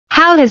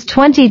How has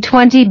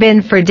 2020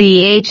 been for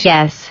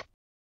DHS?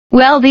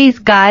 Well, these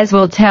guys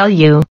will tell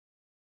you.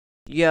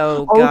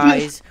 Yo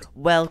guys,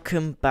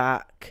 welcome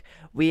back.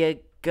 We are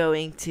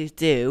going to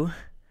do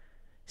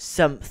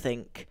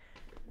something.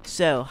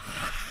 So,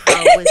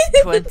 how was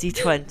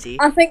 2020?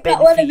 I think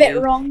that went a bit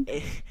wrong.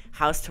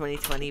 How's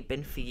 2020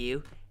 been for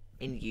you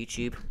in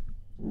YouTube?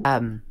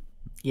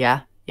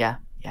 Yeah.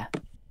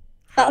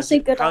 That's a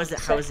good answer.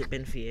 How has it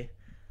been for you?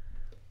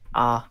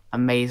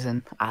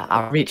 Amazing.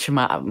 I reached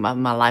my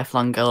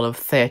lifelong goal of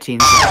 13.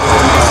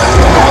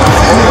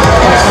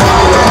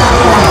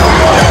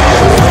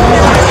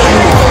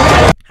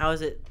 How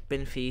has it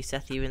been for you,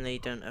 Seth, even though you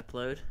don't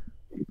upload?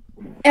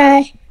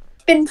 It's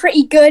been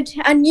pretty good.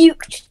 I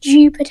nuked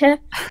Jupiter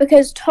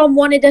because Tom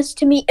wanted us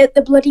to meet at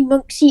the bloody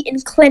Monk's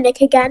Eating Clinic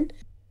again.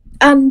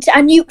 And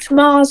I nuked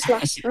Mars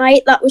last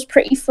night. That was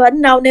pretty fun.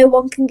 Now no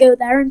one can go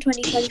there in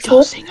 2024.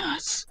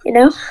 Us. You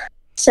know?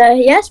 So,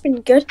 yeah, it's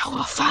been good.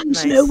 Our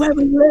fans Nice. know where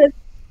we live.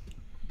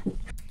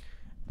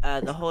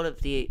 The whole of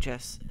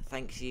DHS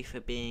thanks you for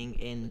being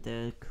in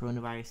the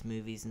coronavirus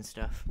movies and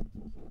stuff.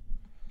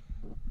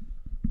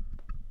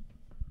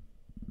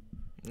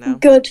 No?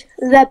 Good.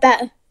 They're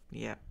better.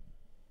 Yeah.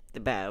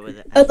 The better with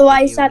it.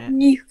 Otherwise, I'd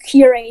nuke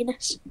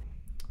Uranus.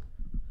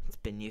 It's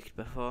been nuked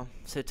before.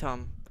 So,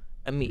 Tom,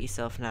 unmute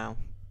yourself now.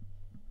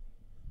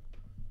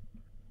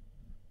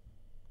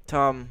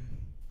 Tom.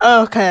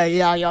 Okay,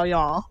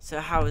 yeah. So,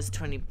 how has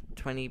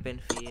 2020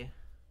 been for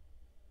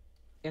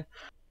you?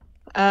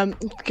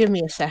 Give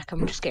me a sec.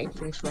 I'm just getting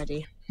things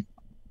ready.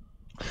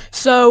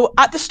 So,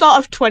 at the start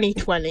of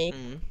 2020,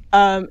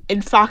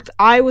 in fact,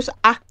 I was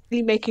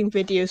actually making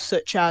videos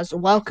such as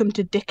Welcome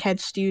to Dickhead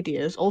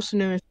Studios, also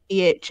known as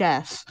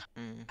DHS.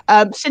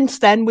 Since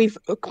then, we've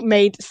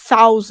made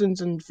thousands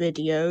of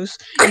videos,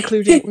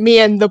 including me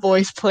and the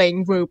boys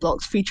playing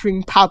Roblox,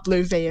 featuring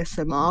Pablo's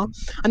ASMR,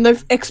 and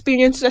they've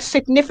experienced a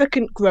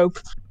significant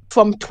growth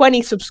from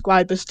 20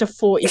 subscribers to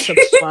 40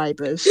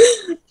 subscribers.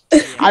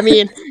 I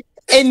mean,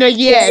 in a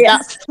year,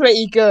 that's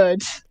pretty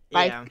good.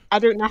 Like, Yeah. I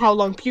don't know how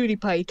long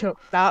PewDiePie took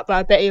that, but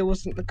I bet it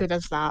wasn't as good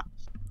as that.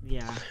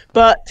 Yeah.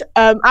 But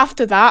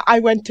after that, I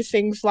went to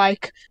things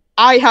like,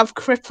 I have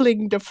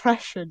crippling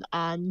depression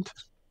and...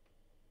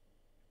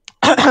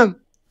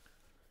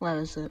 Where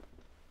is it?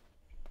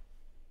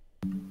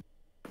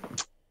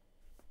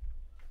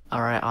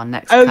 Alright, our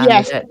next Oh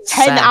yes, candidate,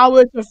 10 Seth.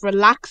 hours of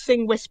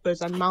relaxing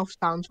whispers and mouth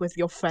sounds with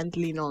your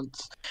friendly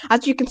nods.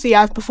 As you can see,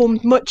 I've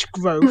performed much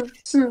growth.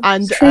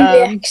 And,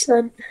 Truly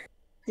excellent.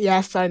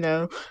 Yes, I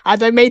know.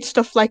 And I made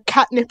stuff like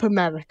Catnip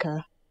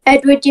America.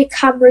 Edward, your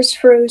camera's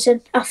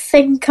frozen. I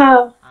think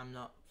I'm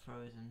not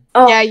frozen.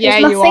 Oh, Yeah,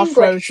 is my you are thing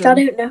glitched? I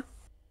frozen. don't know.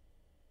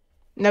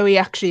 No, he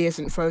actually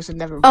isn't frozen,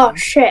 never mind. Oh,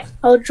 shit.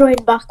 I'll join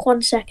back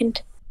 1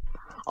 second.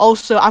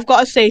 Also, I've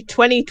got to say,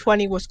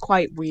 2020 was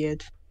quite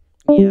weird.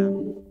 Yeah.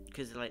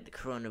 Because of, like, the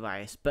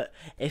coronavirus. But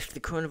if the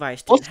coronavirus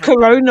didn't What's happen...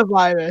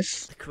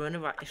 coronavirus?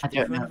 If I the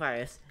don't know.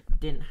 coronavirus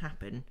didn't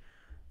happen,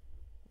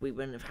 we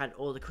wouldn't have had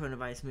all the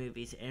coronavirus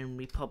movies, and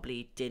we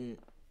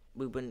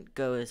wouldn't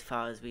go as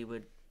far as we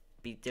would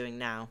be doing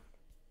now.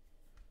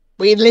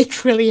 We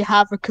literally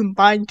have a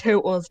combined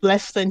total of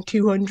less than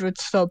 200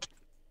 subs.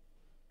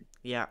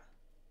 Yeah.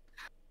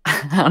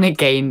 I only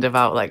gained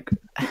about, like...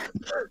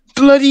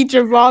 Bloody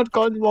Gerard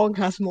Gone Wrong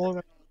has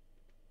more.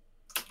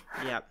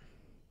 Yeah.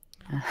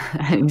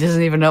 it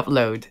doesn't even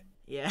upload.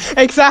 Yeah.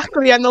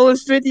 Exactly, and all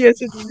his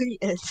videos are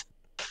deleted.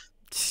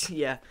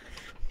 Yeah.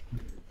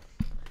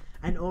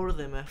 And all of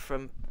them are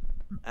from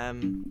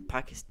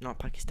Pakistan, not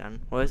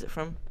Pakistan. Where is it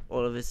from?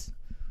 All of his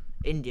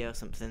India or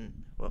something.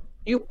 What?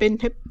 You've been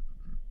hip.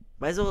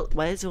 Where's all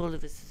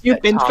of his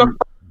You've been Tom.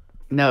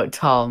 No,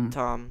 Tom.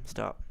 Tom,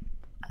 stop.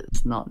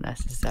 It's not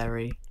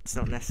necessary. It's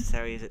not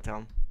necessary, is it,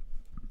 Tom?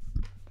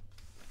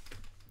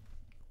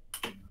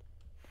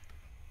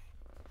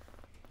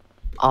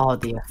 Oh,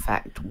 the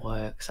effect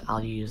works.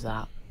 I'll use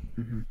that.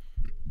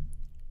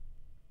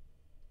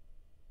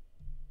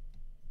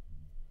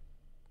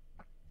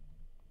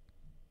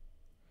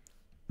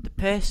 The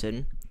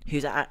person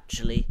who's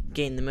actually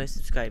gained the most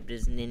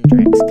subscribers is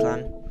Nindrax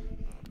Clan.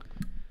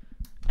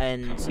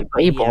 And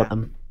But you bought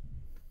them.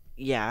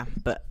 Yeah,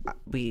 but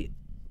we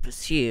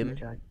assume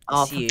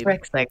Oh, for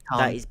frick's sake, Tom.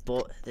 that he's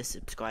bought the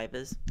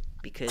subscribers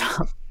because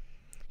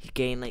he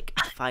gained like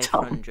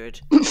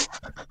 500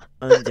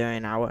 under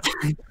an hour,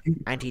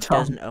 and he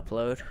doesn't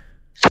upload.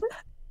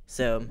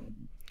 So,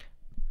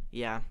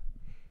 yeah,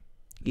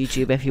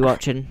 YouTube, if you're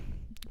watching,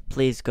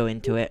 please go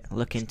into it,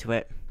 look into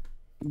it.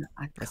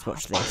 Let's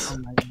watch this. Oh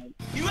my God.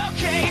 You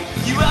okay,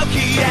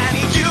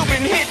 Annie? You've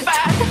been hit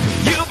by,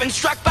 you've been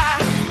struck by,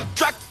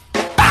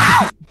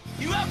 Ow!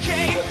 You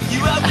okay,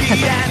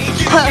 Annie?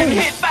 You've been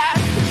hit by,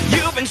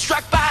 you've been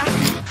struck by,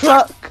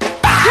 Truck.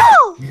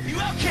 Ow! You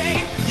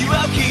okay,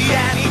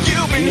 Annie?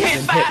 You've been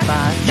hit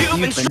by,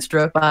 You've been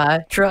struck by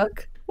a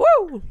truck.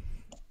 Woo!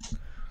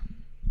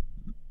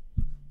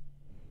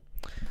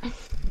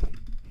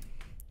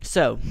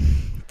 So,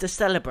 to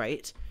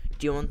celebrate,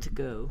 do you want to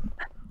go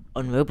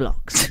on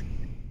Roblox?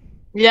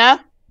 Yeah?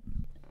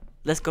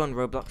 Let's go on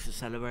Roblox to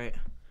celebrate.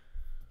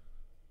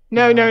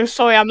 No,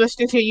 sorry, I'm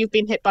listening to You've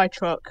Been Hit by a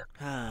Truck.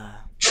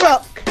 Ah.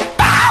 Truck!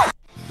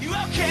 You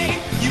okay?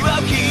 You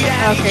okay,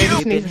 Annie? Okay, You've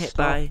just need been to hit stop.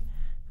 by.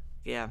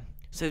 Yeah.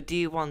 So do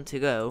you want to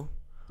go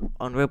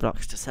on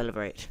Roblox to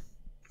celebrate?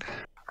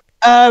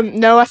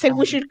 No, I think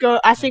we should go.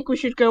 I think we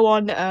should go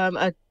on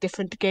a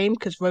different game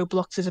because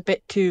Roblox is a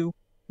bit too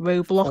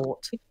Roblox.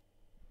 Fort.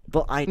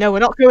 But I No, we're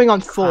not going on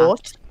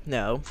Fort. Craft.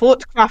 no.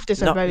 Fortcraft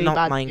is a Not very not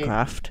bad game.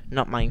 Minecraft.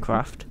 Not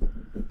Minecraft.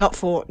 Not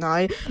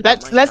Fortnite.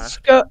 Not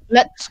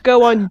Let's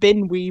go on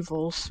Bin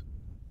Weevils.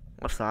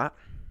 What's that?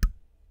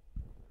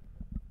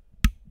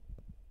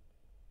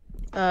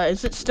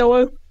 Is it still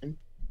open?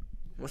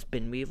 What's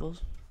Bin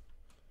Weevils?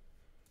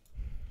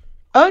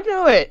 Oh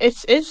no,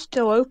 it's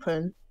still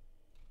open.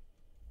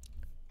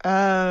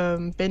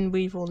 Bin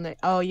Weevil.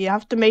 Oh, you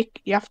have to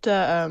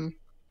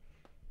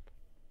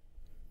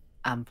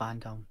And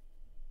Fandom.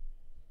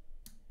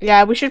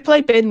 Yeah, we should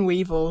play Bin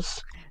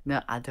Weevils.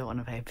 No, I don't want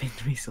to play Bin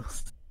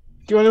Weasels.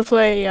 Do you want to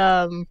play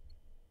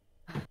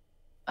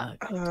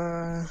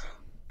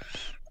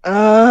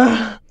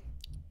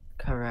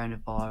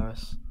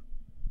Coronavirus.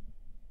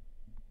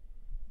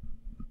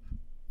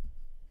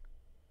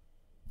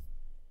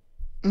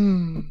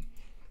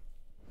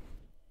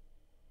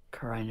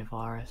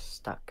 Coronavirus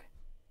stuck.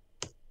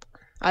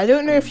 I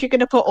don't know if you're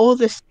gonna put all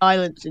this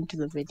silence into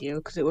the video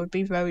because it would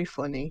be very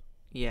funny.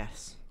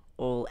 Yes.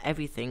 All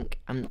everything.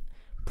 I'm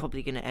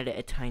probably gonna edit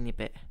a tiny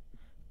bit,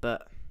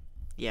 but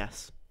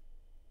yes.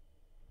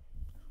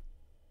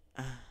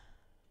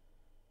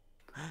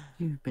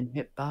 You've been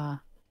hit by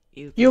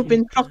You've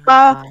been struck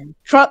by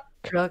truck.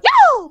 truck.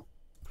 Yo!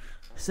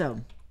 So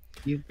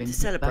You've been to hit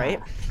celebrate,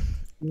 by-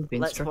 You've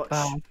been let's struck watch.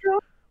 by.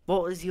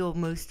 What was your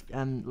most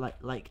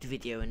liked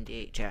video in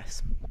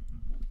DHS?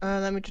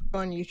 Let me just go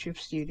on YouTube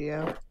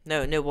Studio.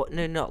 No,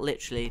 not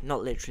literally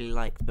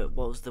liked, but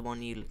what was the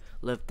one you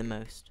loved the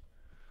most?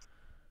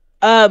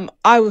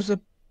 I was a.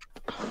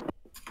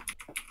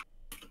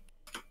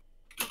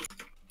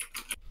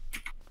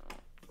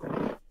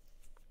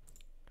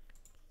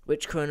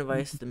 Which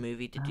coronavirus the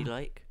movie did you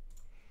like?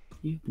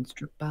 You've been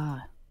struck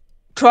by.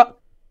 Truck.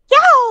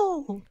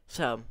 Yo!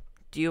 So,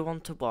 do you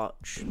want to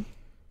watch?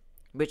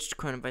 Which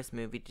coronavirus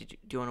movie do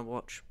you want to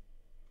watch?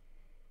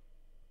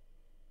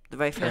 The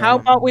very first How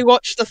one. about we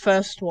watch the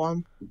first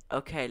one?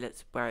 Okay,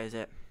 where is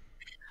it?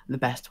 The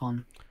best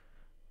one.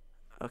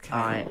 Okay,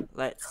 Alright,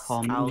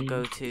 I'll comedy.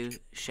 go to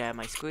share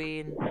my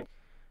screen.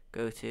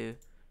 Go to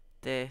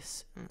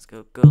this. And let's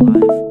go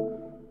live.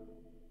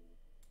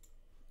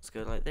 Let's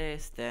go like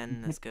this.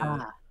 Then let's go.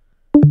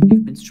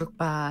 You've been struck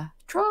by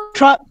truck.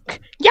 Truck.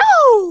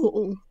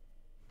 Yo!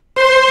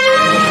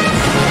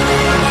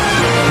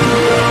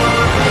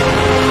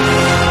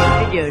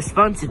 Video is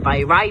sponsored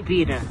by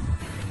Ribena.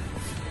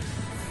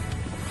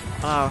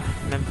 Oh,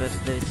 remember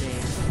those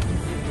days.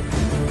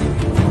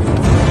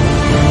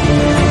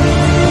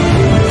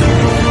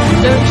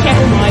 Don't check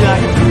my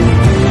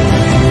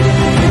life.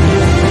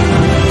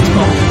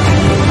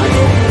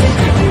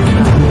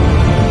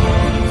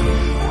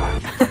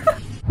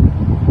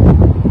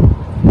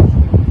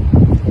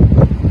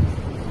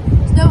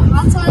 No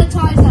hand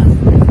sanitizer.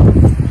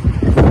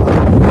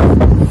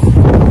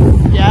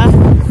 Yeah?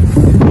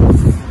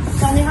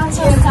 Danny, hand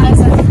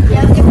sanitizer.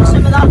 Yeah, give me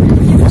some of that.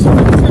 Give me some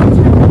of that.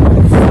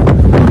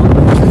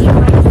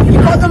 You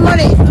got the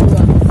money?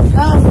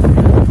 Oh.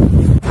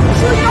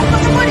 So you don't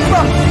got the money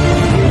from?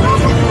 You don't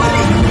got the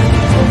money?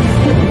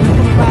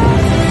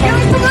 Give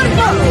us the money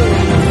from!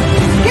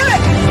 Give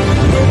it!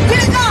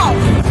 Get it now!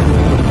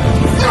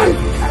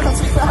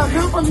 I got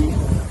no money.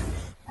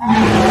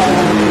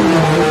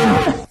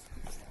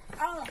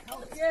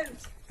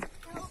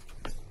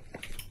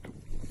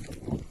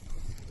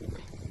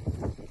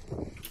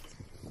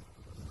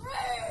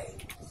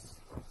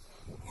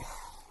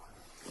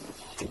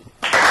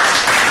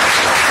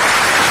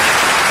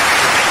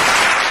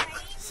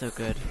 So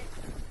good.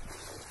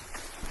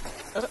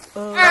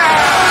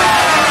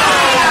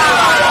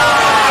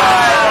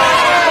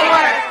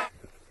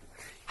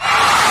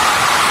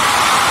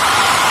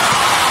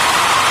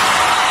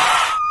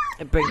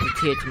 It brings a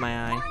tear to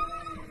my eye.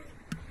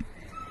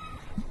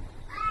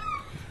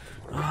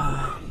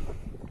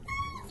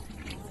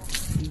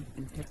 You've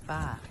been hit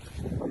by.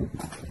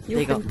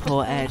 They got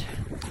poor Ed.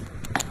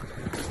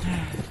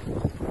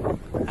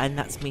 And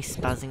that's me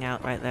spazzing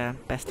out right there.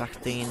 Best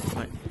acting in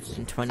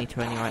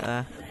 2020 right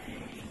there.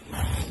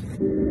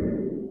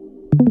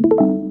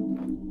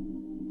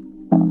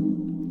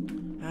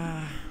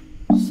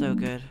 So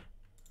good.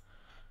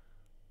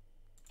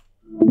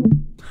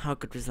 How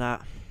good was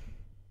that?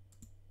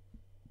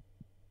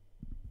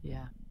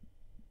 Yeah.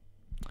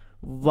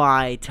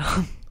 Why,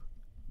 Tom?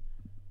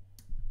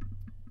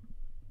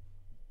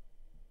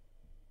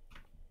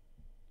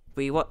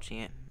 Were you watching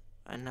it?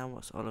 And now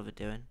what's Oliver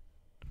doing?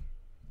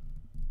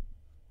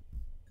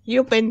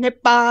 You've been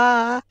hit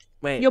by.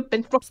 Wait, You've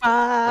been struck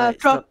by wait,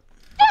 truck.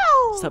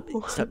 stop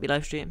your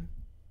live stream.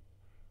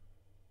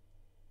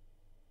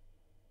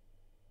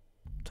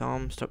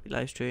 Tom, stop your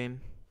live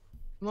stream.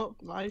 I'm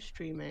not live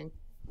streaming.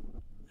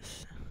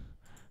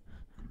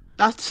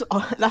 That's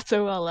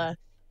so well there.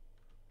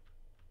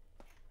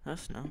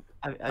 That's not.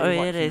 Are Oh, you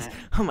yeah, it watching is.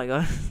 Oh my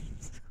god.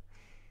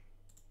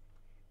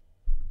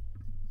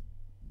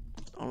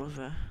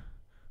 Oliver,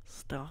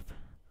 stop.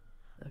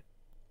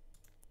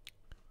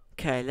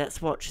 Okay,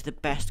 let's watch the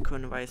best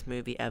coronavirus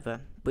movie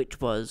ever, which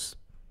was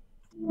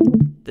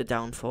The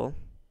Downfall.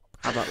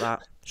 How about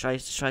that? Should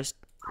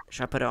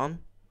I put it on?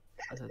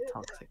 That's a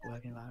toxic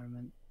work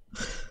environment.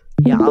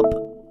 Yeah,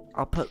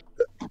 I'll put.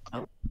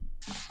 Oh.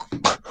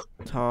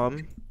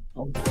 Tom.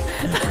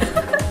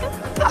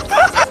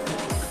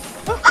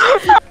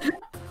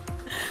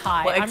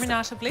 Hi, What I'm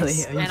Renata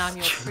Bliss, and I'm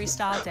your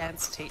freestyle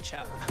dance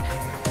teacher.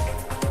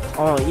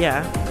 Oh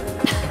yeah.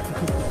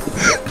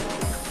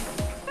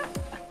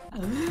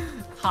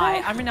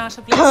 Hi, I'm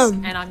Renata Bliss,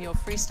 and I'm your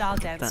freestyle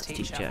dance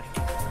teacher.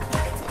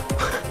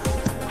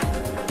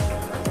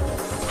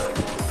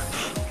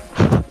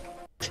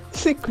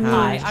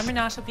 Hi, I'm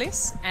Renata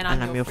Bliss, and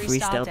I'm your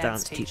freestyle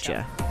dance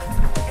teacher.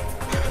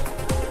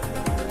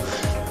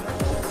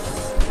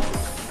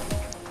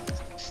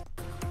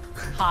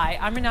 Hi,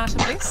 I'm Renata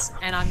Bliss,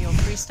 and I'm your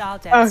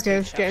freestyle dance teacher. Okay,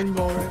 it's getting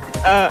boring.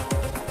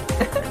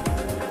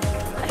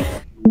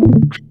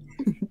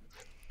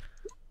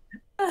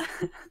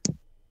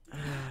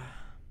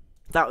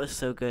 That was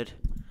so good.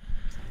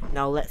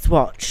 Now let's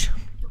watch.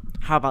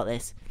 How about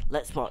this?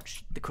 Let's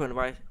watch the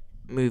coronavirus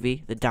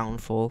movie, The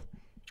Downfall.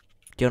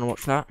 Do you want to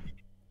watch that?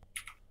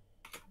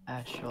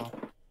 Sure.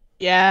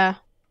 Yeah.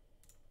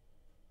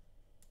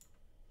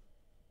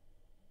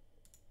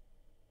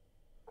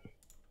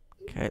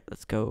 Okay,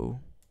 let's go.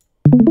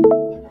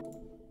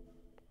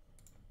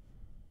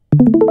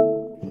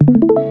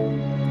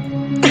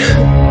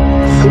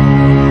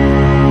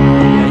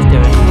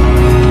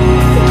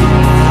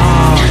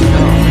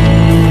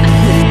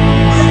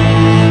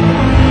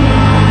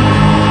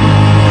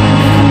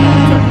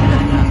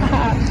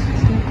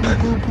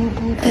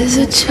 As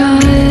a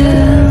child,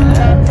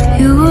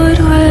 you would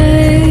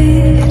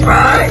wait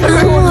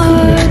and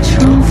watch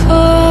from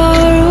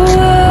far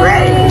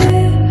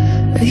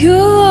away. You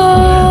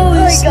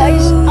always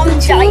Guys, I'm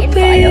dying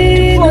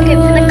to plug in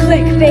for the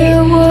clickbait.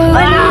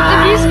 I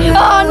need the news.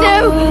 Oh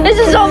no, there's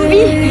a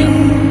zombie.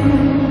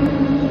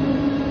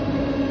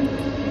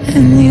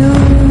 And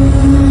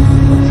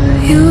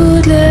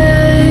you'd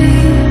lay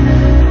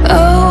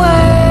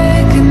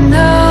awake at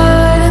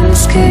night and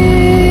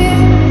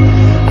scheme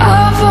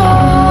of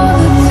all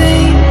the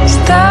things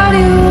that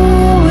you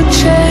would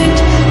change,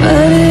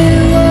 but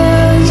it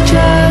was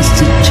just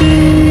a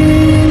dream.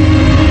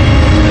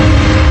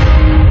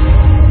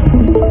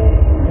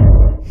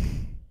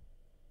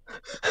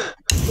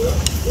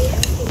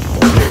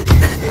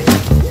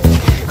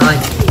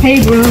 Hey,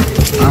 bro.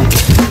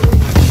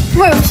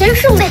 Bro,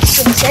 social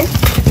distancing?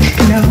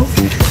 No.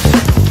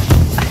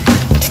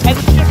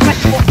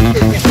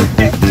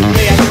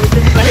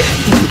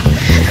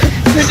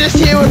 We're just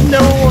here with no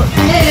one.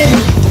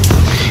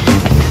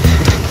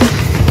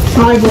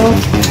 Hi, bro.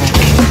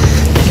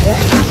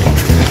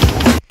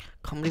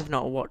 Can't believe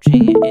not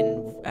watching it in.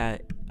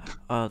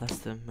 Oh, that's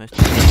the most.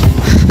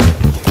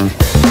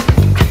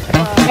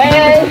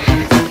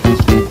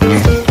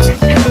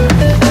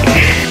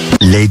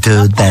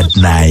 Later that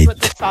night.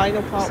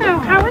 So,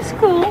 how was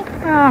school?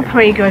 Oh,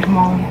 pretty good,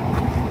 Mom.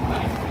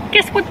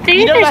 Guess what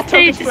day this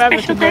day is a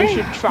special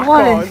day?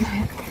 What?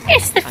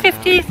 It's the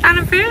 50th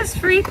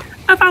anniversary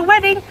of our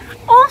wedding.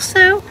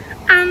 Also,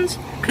 and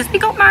because we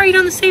got married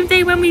on the same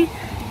day when we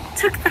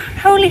took the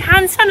holy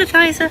hand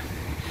sanitizer.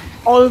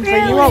 Oliver,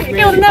 you are really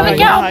You'll never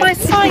get on my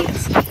sight.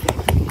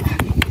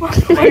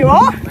 Wait,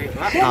 what? Wait,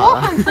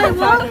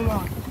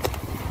 what?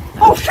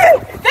 Oh,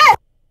 shoot! There!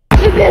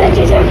 The village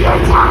is in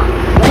attack.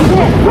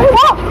 Wait,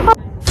 what?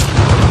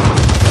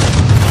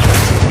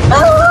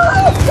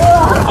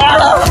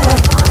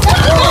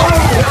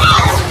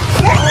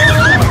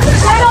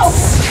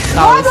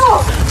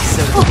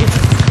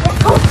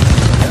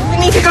 We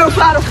need to go,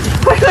 Flado.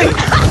 Quickly!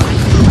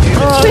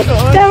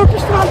 They're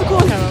just around the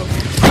corner.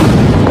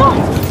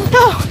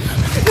 No!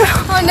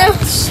 Oh no.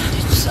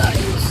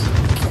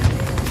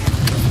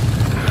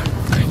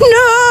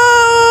 No!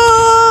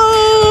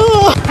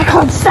 I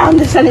can't stand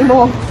this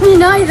anymore. Me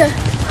neither.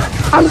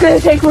 I'm going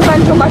to take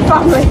revenge on my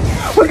family.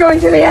 We're going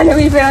to the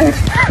enemy village.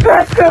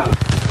 Let's go.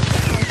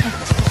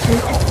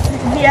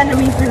 The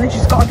enemy village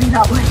has got to be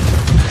that way.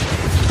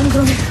 I'm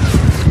going.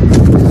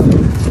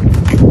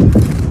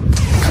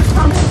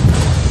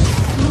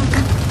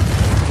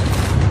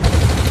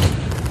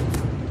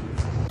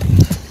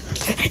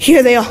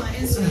 Here they are.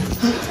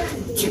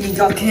 Jimmy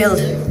got killed.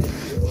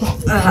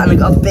 And I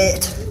got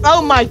bit.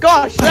 Oh my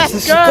gosh,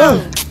 let's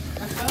go!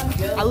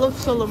 I love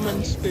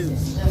Solomon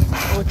spoons.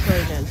 Or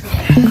trainers.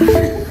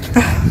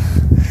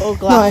 Or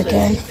glasses. Not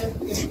again.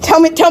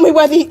 Tell me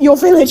where your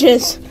village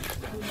is.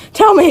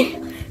 Tell me.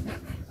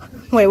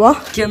 Wait,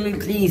 what? Kill me,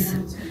 please.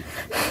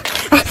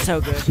 So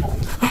good.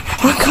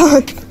 I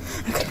can't.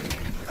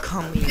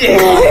 Come here.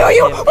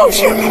 Oh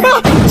shit!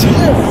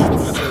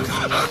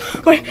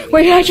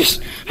 Wait! I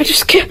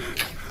just can't.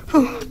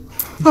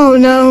 Oh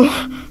no!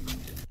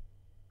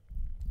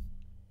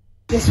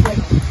 This way.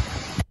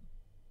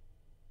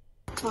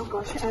 Oh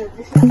gosh, I think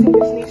this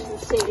leads to the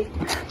city.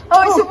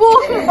 Oh, it's a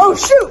water! Oh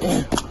shoot!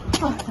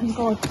 Oh, thank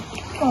God.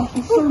 Oh,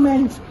 there's so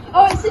many.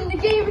 Oh, it's in the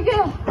game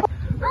again.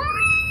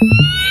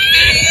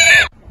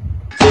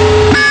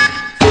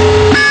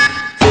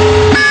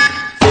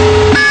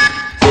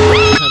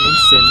 Coming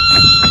soon.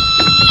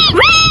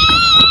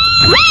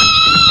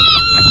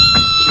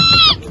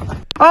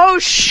 Oh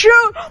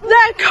shoot!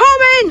 They're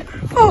coming!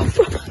 Oh,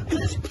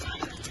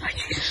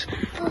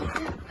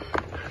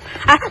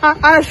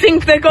 I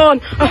think they're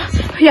gone. Oh,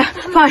 yeah,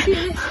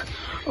 fine.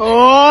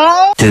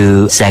 Oh!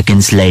 2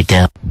 seconds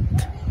later.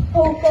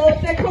 Oh God,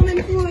 they're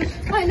coming for us.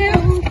 I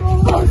know.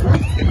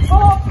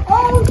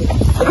 Oh,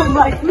 come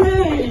like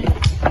me.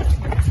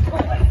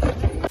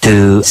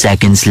 2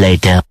 seconds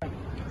later.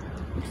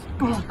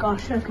 Oh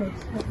gosh, okay,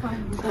 so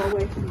fine, we'll go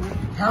away from me.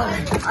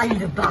 I'm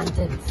the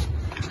bandits.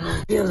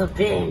 Feel the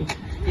pain.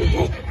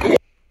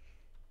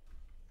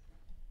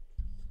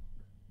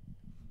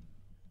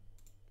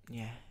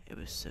 Yeah, it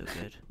was so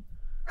good.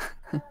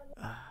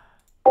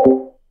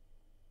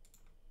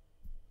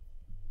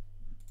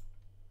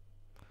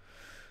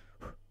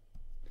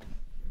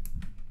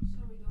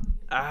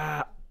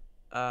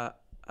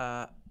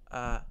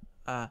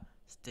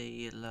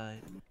 Stay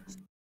alive.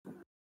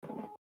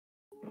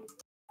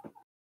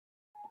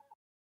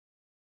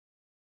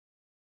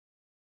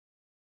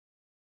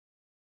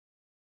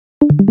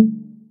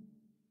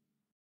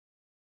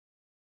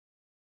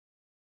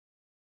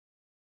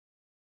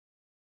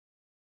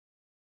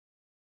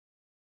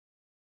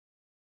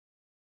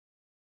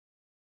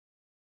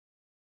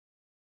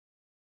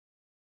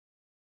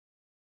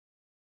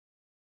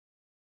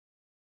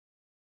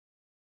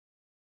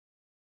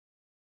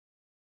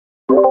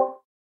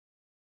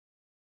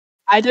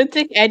 I don't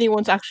think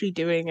anyone's actually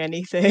doing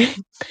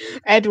anything.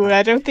 Edward,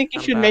 I don't think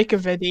you I'm should back. make a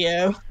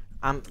video.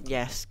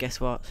 Yes, guess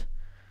what?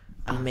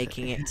 I'm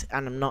making it,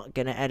 and I'm not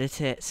gonna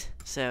edit it.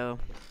 So,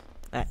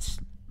 let's.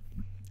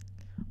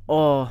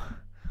 Oh,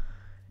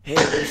 here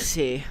we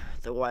see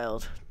the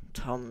wild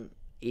Tom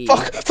E.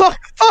 Fuck!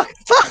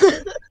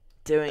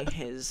 doing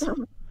his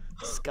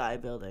sky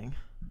building.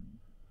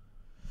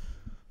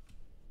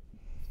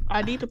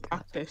 I need to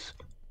practice.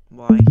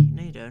 Why?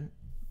 No, you don't.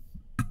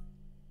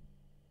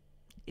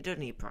 You don't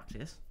need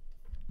practice.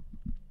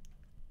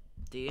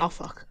 Do you? Oh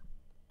fuck.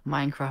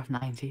 Minecraft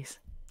 90s.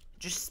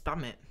 Just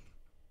spam it.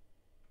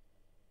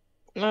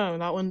 No,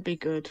 that wouldn't be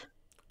good.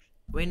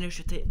 Wait, no,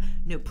 should they?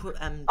 No, put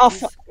Oh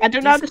fuck! I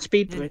don't know how to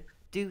speed through it.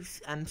 Do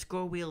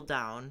scroll wheel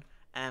down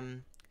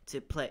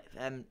to play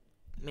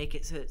make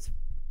it so it's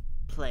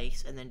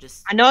place and then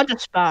just. I know how to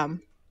spam.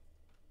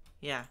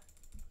 Yeah.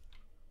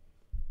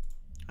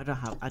 I don't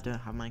have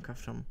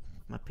Minecraft on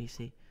my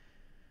PC,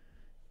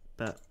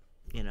 but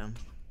you know.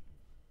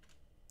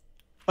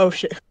 Oh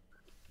shit.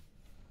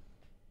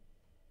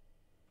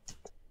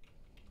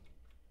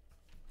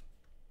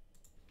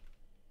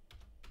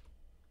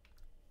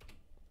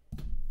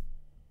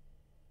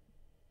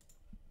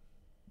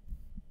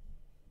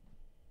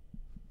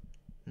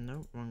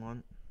 No, wrong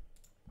one.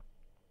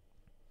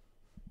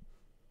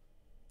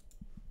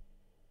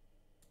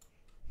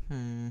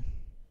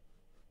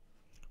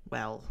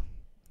 Well,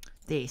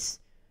 this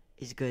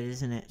is good,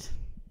 isn't it?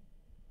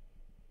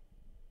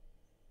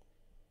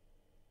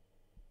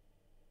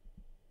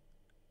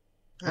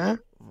 Huh?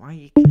 Why are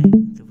you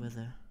cutting the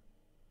weather?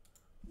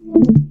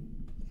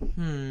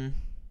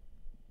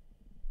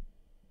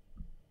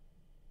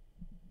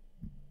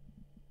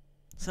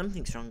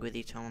 Something's wrong with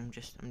you, Tom.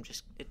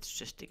 It's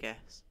just a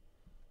guess.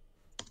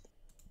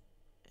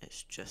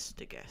 It's just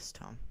a guess,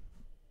 Tom.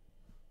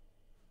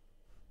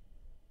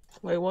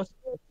 Wait, what?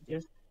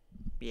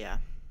 Yeah.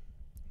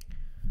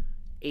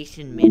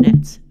 18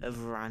 minutes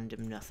of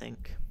random nothing.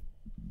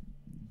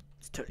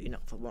 It's totally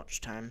not for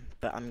watch time,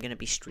 but I'm gonna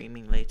be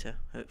streaming later,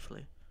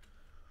 hopefully.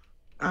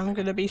 I'm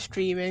gonna be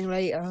streaming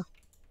later.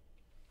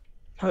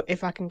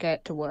 If I can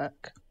get to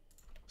work.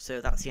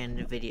 So that's the end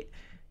of the video.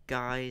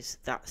 Guys,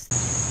 that's...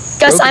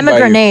 Gus, I'm a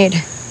grenade.